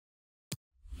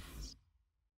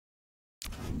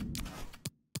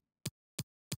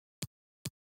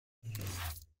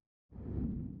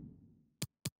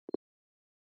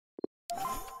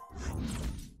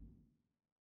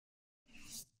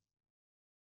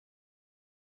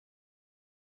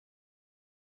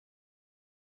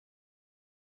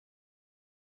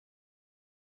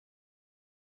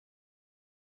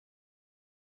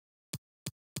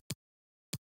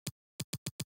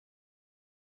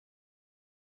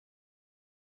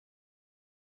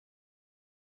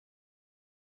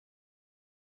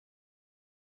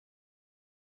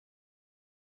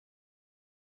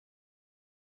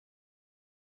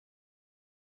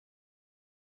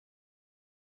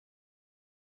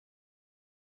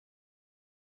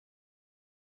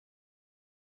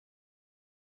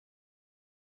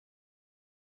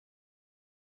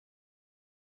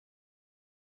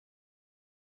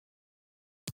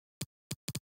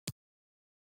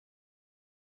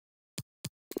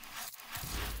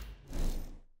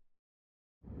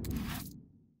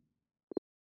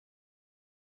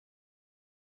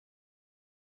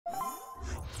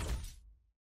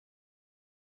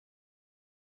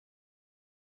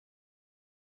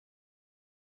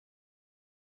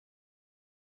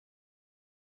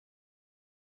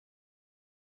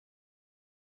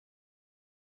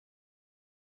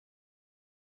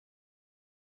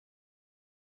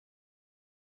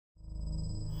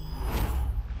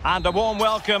And a warm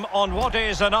welcome on what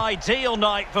is an ideal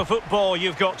night for football,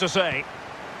 you've got to say.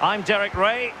 I'm Derek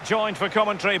Ray, joined for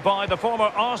commentary by the former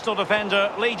Arsenal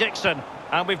defender Lee Dixon.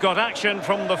 And we've got action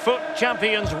from the FUT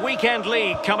Champions Weekend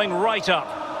League coming right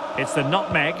up. It's the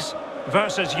Nutmegs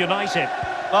versus United.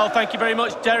 Well, thank you very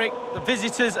much, Derek. The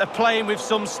visitors are playing with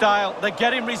some style. They're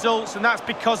getting results, and that's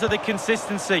because of the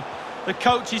consistency. The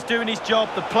coach is doing his job,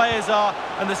 the players are,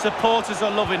 and the supporters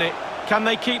are loving it. Can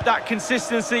they keep that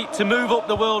consistency to move up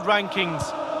the world rankings?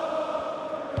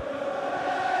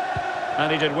 And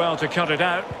he did well to cut it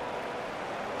out.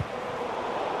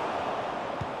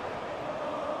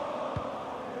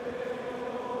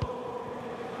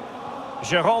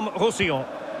 Jérôme Roussillon.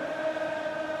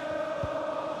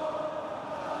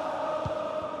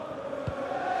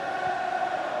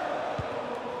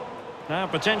 Now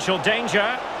potential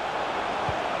danger.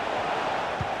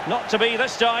 Not to be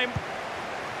this time.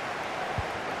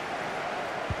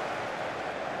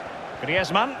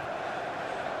 Griezmann.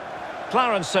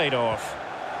 Clarence Seedorf.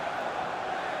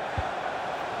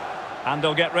 And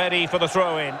they'll get ready for the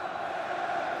throw-in.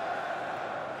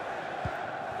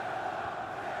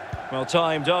 Well,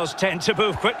 time does tend to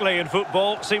move quickly in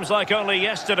football. Seems like only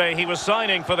yesterday he was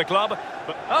signing for the club.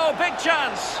 But, oh, big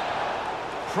chance!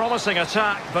 Promising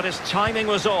attack, but his timing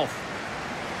was off.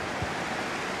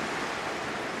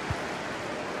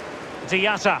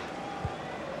 Diatta.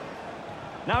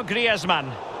 Now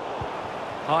Griezmann.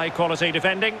 High quality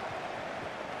defending.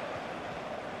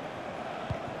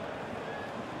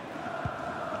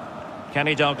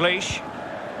 Kenny Dalglish.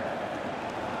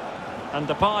 And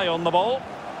Depay on the ball.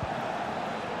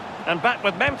 And back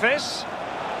with Memphis.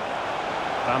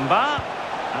 Bamba.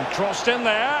 And crossed in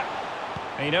there.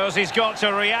 He knows he's got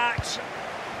to react.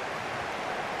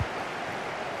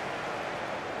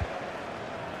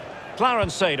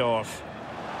 Clarence Seedorf.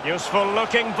 Useful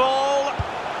looking ball.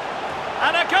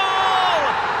 And a goal!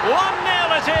 1-0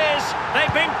 it is.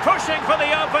 They've been pushing for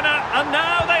the opener and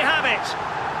now they have it.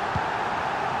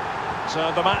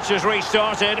 So the match has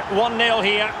restarted. 1-0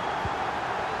 here.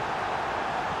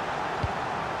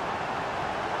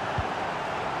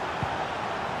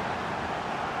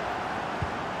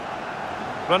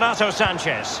 Renato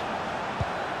Sanchez.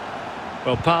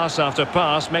 Well, pass after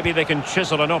pass. Maybe they can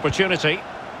chisel an opportunity.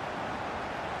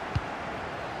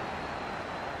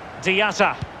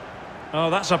 Diatta. Oh,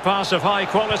 that's a pass of high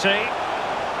quality.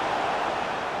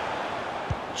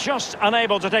 Just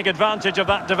unable to take advantage of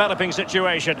that developing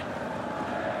situation.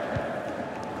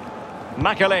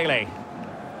 Makelele.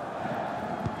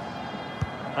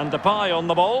 And Depay on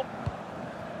the ball.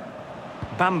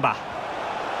 Bamba.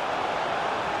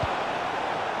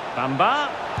 Bamba.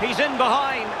 He's in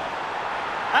behind.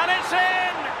 And it's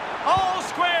in! All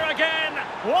square again.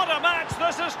 What a match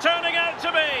this is turning out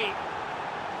to be.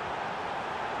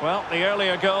 Well, the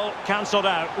earlier goal cancelled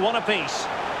out. One apiece.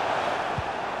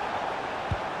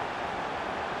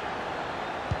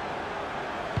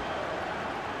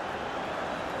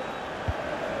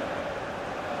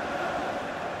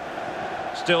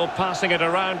 Still passing it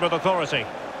around with authority.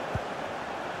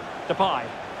 Depay.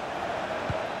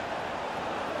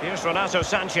 Here's Renato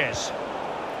Sanchez.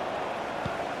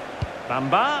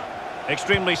 Bamba.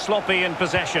 Extremely sloppy in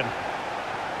possession.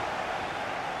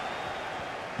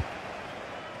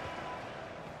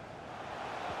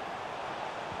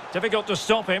 Difficult to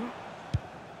stop him.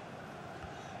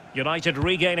 United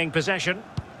regaining possession.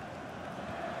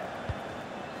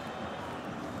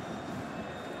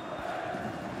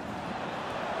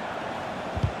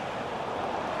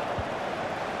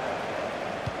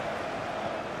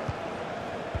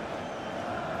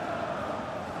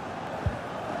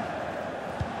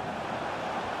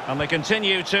 And they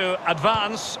continue to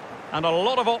advance, and a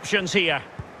lot of options here.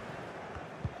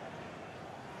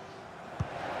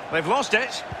 They've lost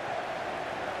it.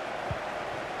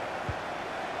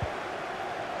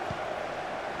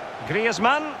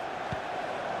 Griezmann.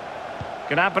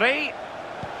 Gnabry.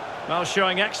 Well,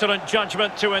 showing excellent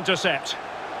judgment to intercept.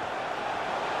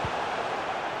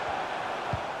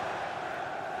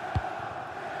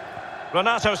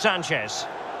 Renato Sanchez.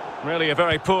 Really a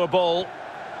very poor ball.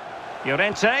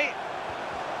 Llorente.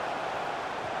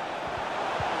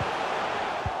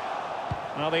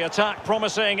 Well, the attack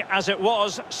promising as it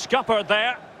was, scuppered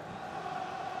there.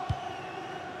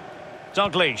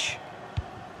 Dalglish.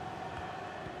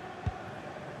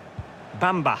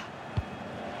 Bamba.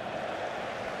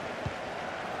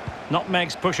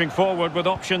 Nutmegs pushing forward with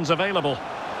options available.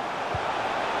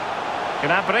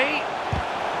 Gnabry.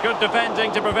 Good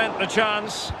defending to prevent the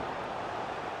chance.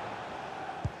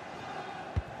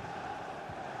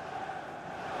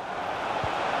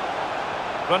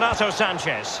 Renato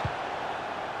Sanchez.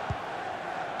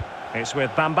 It's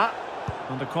with Bamba.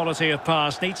 And the quality of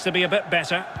pass needs to be a bit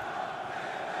better.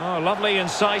 Oh, lovely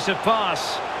incisive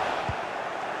pass.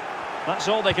 That's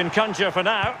all they can conjure for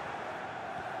now.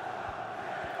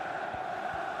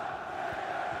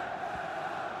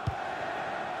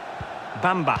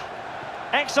 Bamba.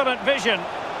 Excellent vision.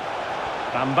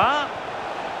 Bamba.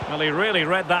 Well, he really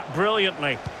read that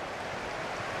brilliantly.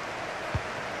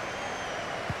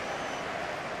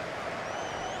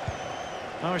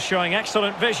 Oh, showing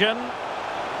excellent vision.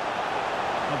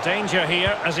 A danger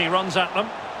here as he runs at them.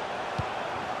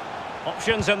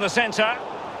 Options in the centre.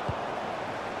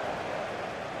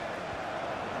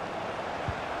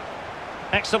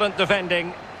 Excellent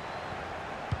defending.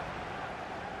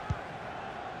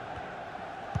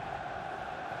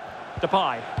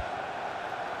 Depay.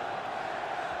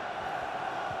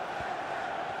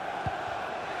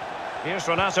 Here's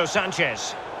Renato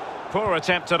Sanchez. Poor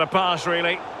attempt at a pass,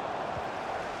 really.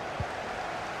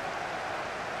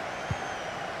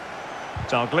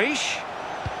 Dalglish.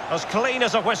 As clean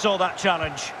as a whistle, that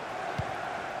challenge.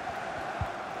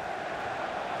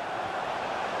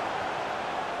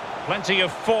 Plenty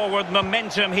of forward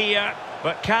momentum here,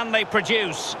 but can they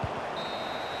produce?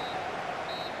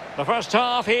 The first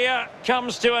half here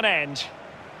comes to an end.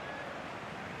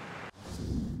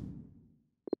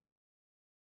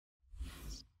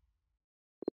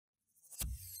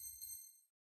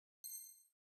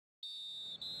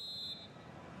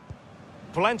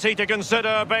 Plenty to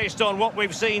consider based on what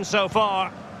we've seen so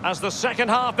far as the second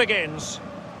half begins.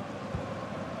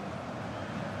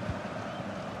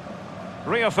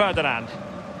 Rio Ferdinand.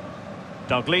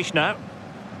 Dalglish now.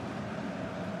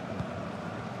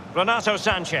 Renato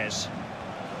Sanchez.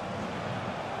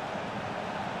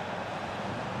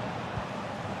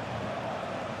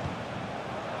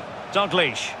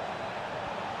 Dalglish.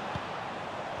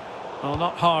 Well,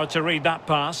 not hard to read that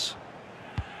pass.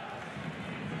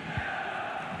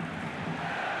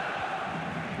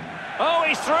 Oh,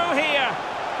 he's through here.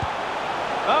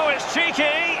 Oh, it's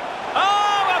cheeky.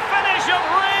 Oh, a finish of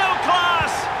real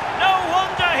class. No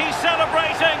wonder he's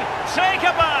celebrating. Take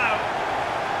a bow.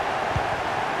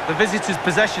 The visitors'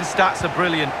 possession stats are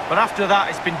brilliant, but after that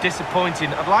it's been disappointing.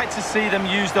 I'd like to see them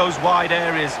use those wide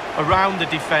areas around the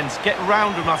defence, get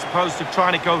round them as opposed to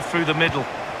trying to go through the middle.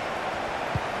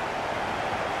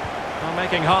 Well,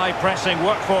 making high pressing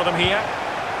work for them here.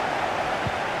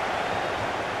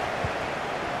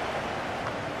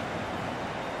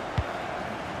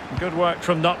 Good work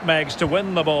from Nutmegs to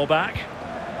win the ball back.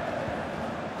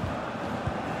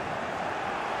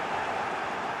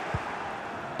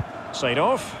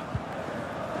 Seedorf.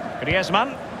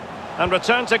 Griezmann. And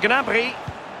return to Gnabry.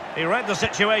 He read the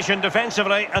situation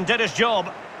defensively and did his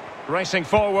job. Racing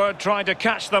forward, trying to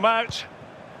catch them out.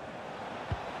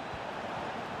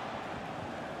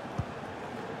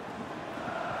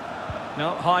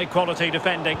 No, high quality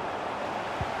defending.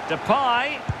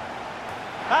 Depay.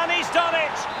 And he's done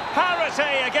it!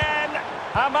 Parity again!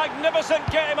 A magnificent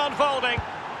game unfolding.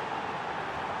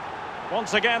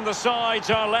 Once again, the sides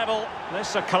are level. This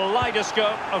is a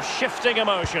kaleidoscope of shifting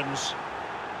emotions.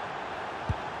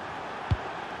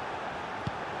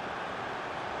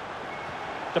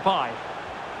 Depay.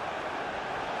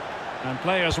 And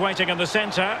players waiting in the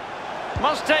centre.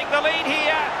 Must take the lead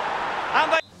here.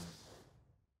 And they...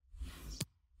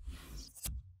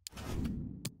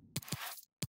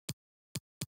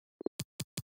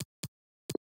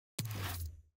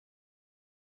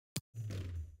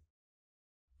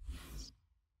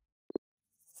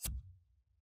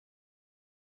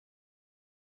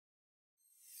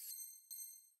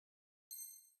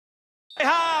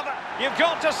 You've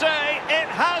got to say, it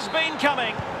has been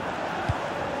coming.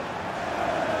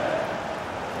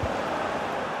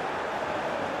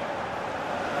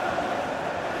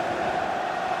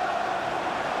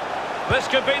 This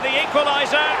could be the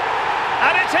equaliser.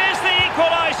 And it is the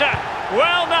equaliser.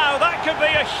 Well, now, that could be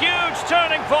a huge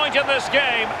turning point in this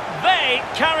game. They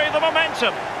carry the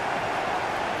momentum.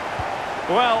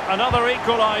 Well, another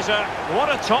equaliser. What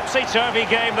a topsy-turvy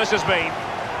game this has been.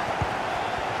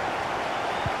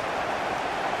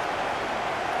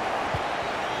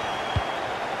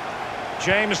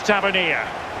 James Tavernier.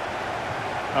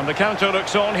 And the counter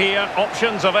looks on here.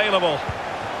 Options available.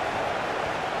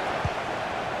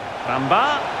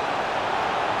 Bamba.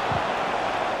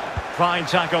 Fine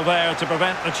tackle there to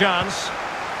prevent the chance.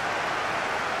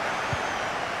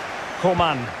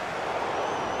 Coman.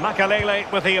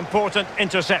 Makalele with the important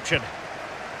interception.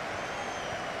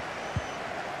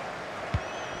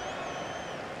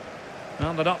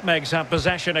 And the Nutmegs have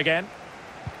possession again.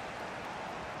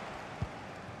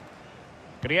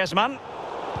 Griezmann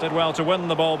did well to win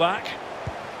the ball back.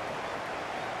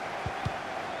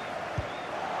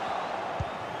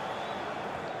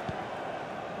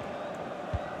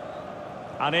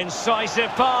 An incisive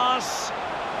pass.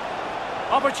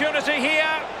 Opportunity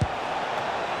here.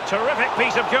 Terrific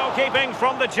piece of goalkeeping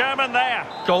from the German there.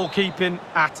 Goalkeeping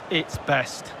at its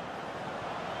best.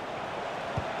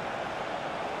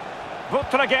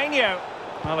 Butragueño.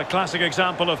 Well, a classic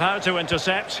example of how to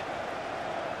intercept.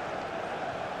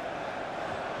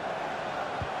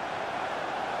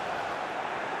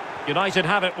 United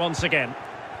have it once again.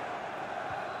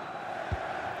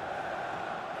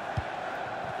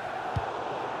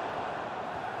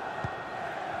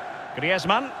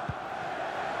 Griezmann.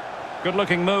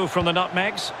 Good-looking move from the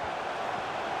Nutmegs.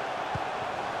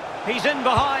 He's in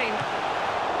behind.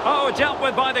 Oh, dealt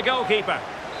with by the goalkeeper.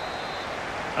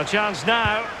 A chance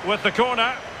now with the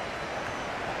corner.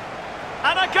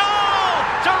 And a goal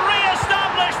to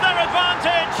re-establish their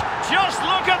advantage. Just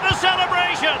look at the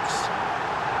celebrations.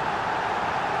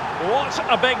 What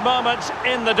a big moment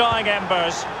in the dying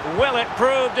embers. Will it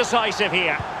prove decisive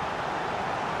here?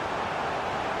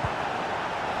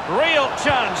 Real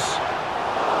chance.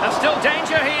 There's still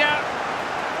danger here.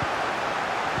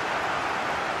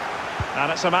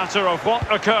 And it's a matter of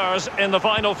what occurs in the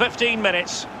final 15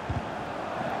 minutes.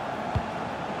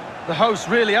 The hosts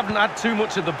really haven't had too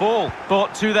much of the ball,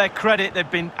 but to their credit, they've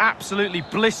been absolutely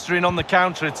blistering on the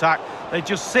counter-attack. They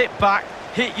just sit back,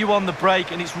 hit you on the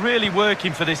break, and it's really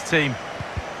working for this team.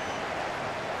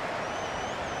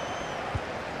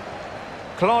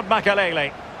 Claude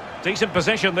Makelele. Decent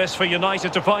position this for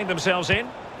United to find themselves in.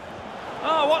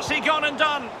 Oh, what's he gone and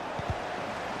done?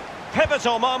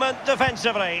 Pivotal moment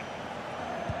defensively.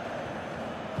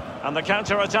 And the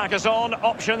counter-attack is on,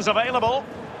 options available.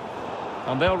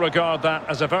 And they'll regard that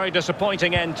as a very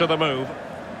disappointing end to the move.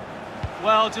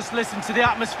 Well, just listen to the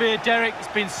atmosphere, Derek. It's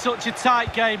been such a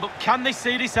tight game, but can they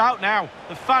see this out now?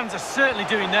 The fans are certainly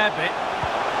doing their bit.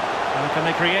 And can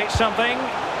they create something?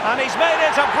 And he's made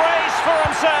it a brace for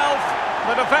himself.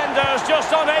 The defender's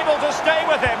just unable to stay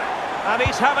with him. And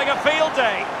he's having a field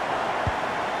day.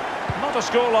 Not a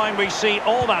scoreline we see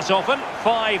all that often.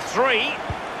 5-3.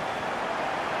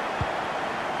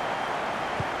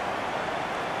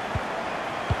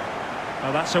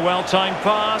 Well, that's a well-timed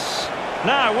pass.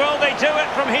 Now, will they do it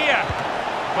from here?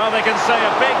 Well, they can say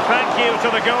a big thank you to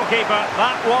the goalkeeper.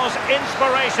 That was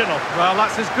inspirational. Well,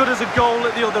 that's as good as a goal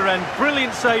at the other end.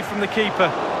 Brilliant save from the keeper.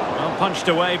 Well, punched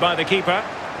away by the keeper.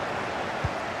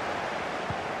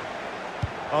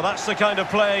 Well, that's the kind of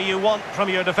play you want from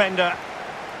your defender.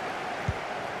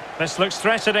 This looks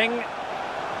threatening.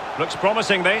 Looks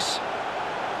promising, this.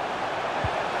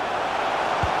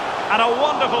 And a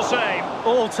wonderful save.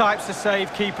 All types of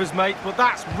save keepers, mate, but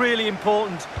that's really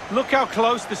important. Look how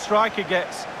close the striker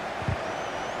gets.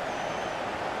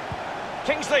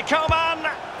 Kingsley Coman.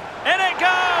 In it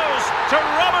goes to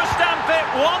rubber stamp it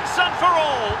once and for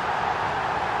all.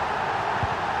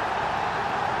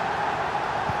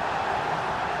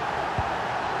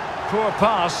 Poor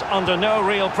pass under no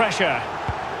real pressure.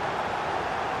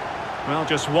 Well,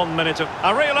 just 1 minute of...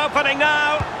 A real opening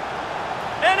now.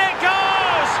 In it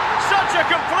goes! Such a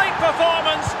complete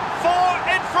performance.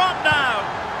 4 in front now.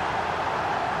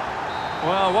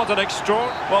 Well, what an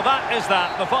extraordinary... Well, that is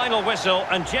that. The final whistle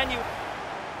and genuine...